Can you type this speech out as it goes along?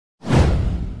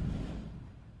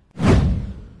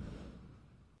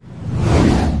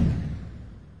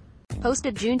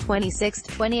Posted June 26,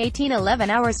 2018,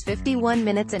 11 hours 51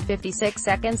 minutes and 56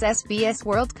 seconds. SBS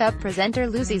World Cup presenter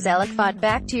Lucy Zelic fought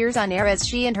back tears on air as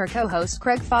she and her co-host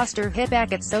Craig Foster hit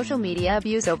back at social media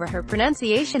abuse over her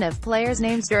pronunciation of players'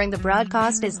 names during the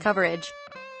broadcast's coverage.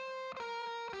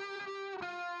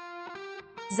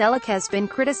 Zelic has been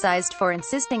criticized for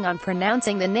insisting on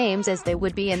pronouncing the names as they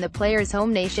would be in the player's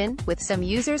home nation, with some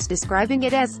users describing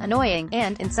it as annoying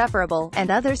and insufferable,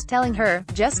 and others telling her,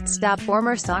 "Just stop."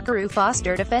 Former Socceroo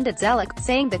Foster defended Zelic,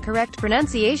 saying the correct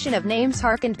pronunciation of names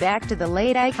harkened back to the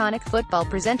late iconic football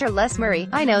presenter Les Murray.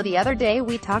 "I know the other day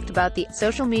we talked about the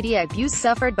social media abuse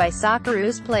suffered by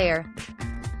Socceroo's player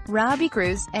Robbie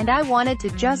Cruz, and I wanted to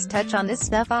just touch on this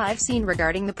stuff I've seen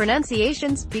regarding the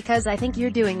pronunciations, because I think you're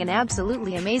doing an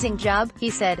absolutely amazing job," he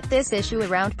said. "This issue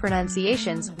around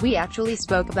pronunciations, we actually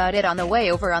spoke about it on the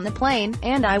way over on the plane,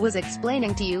 and I was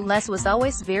explaining to you Les was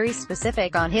always very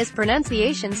specific on his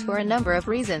pronunciations for a number of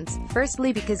reasons.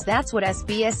 Firstly, because that's what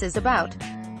SBS is about.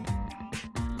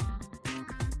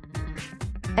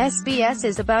 SBS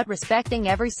is about respecting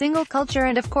every single culture,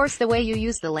 and of course the way you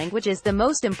use the language is the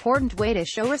most important way to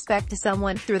show respect to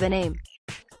someone, through the name.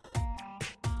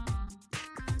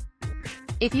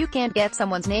 If you can't get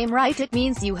someone's name right, it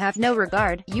means you have no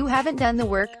regard, you haven't done the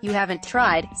work, you haven't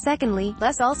tried. Secondly,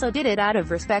 Les also did it out of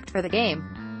respect for the game.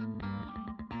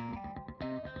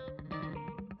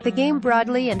 The game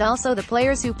broadly, and also the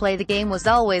players who play the game, was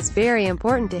always very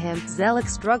important to him." Zelic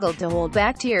struggled to hold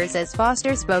back tears as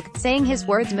Foster spoke, saying his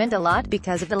words meant a lot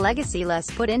because of the legacy Les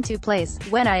put into place.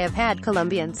 "When I have had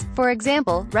Colombians, for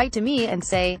example, write to me and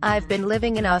say, I've been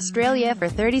living in Australia for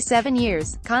 37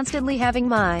 years, constantly having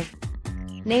my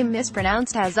name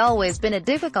mispronounced has always been a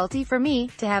difficulty for me.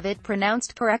 To have it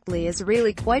pronounced correctly is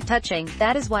really quite touching.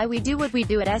 That is why we do what we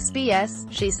do at SBS,"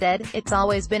 she said. "It's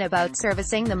always been about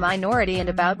servicing the minority and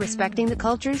about respecting the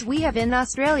cultures we have in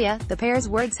Australia." The pair's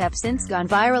words have since gone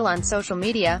viral on social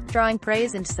media, drawing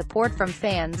praise and support from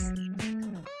fans.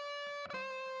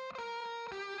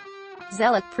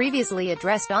 Zelic previously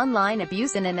addressed online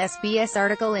abuse in an SBS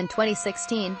article in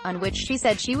 2016, on which she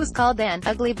said she was called an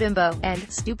ugly bimbo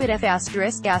and stupid ing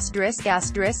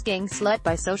slut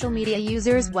by social media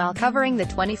users while covering the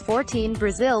 2014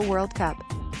 Brazil World Cup.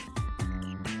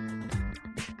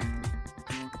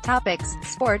 Topics: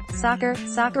 Sport, Soccer,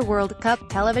 Soccer World Cup,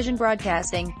 Television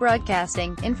Broadcasting,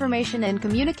 Information and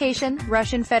Communication,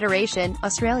 Russian Federation,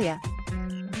 Australia.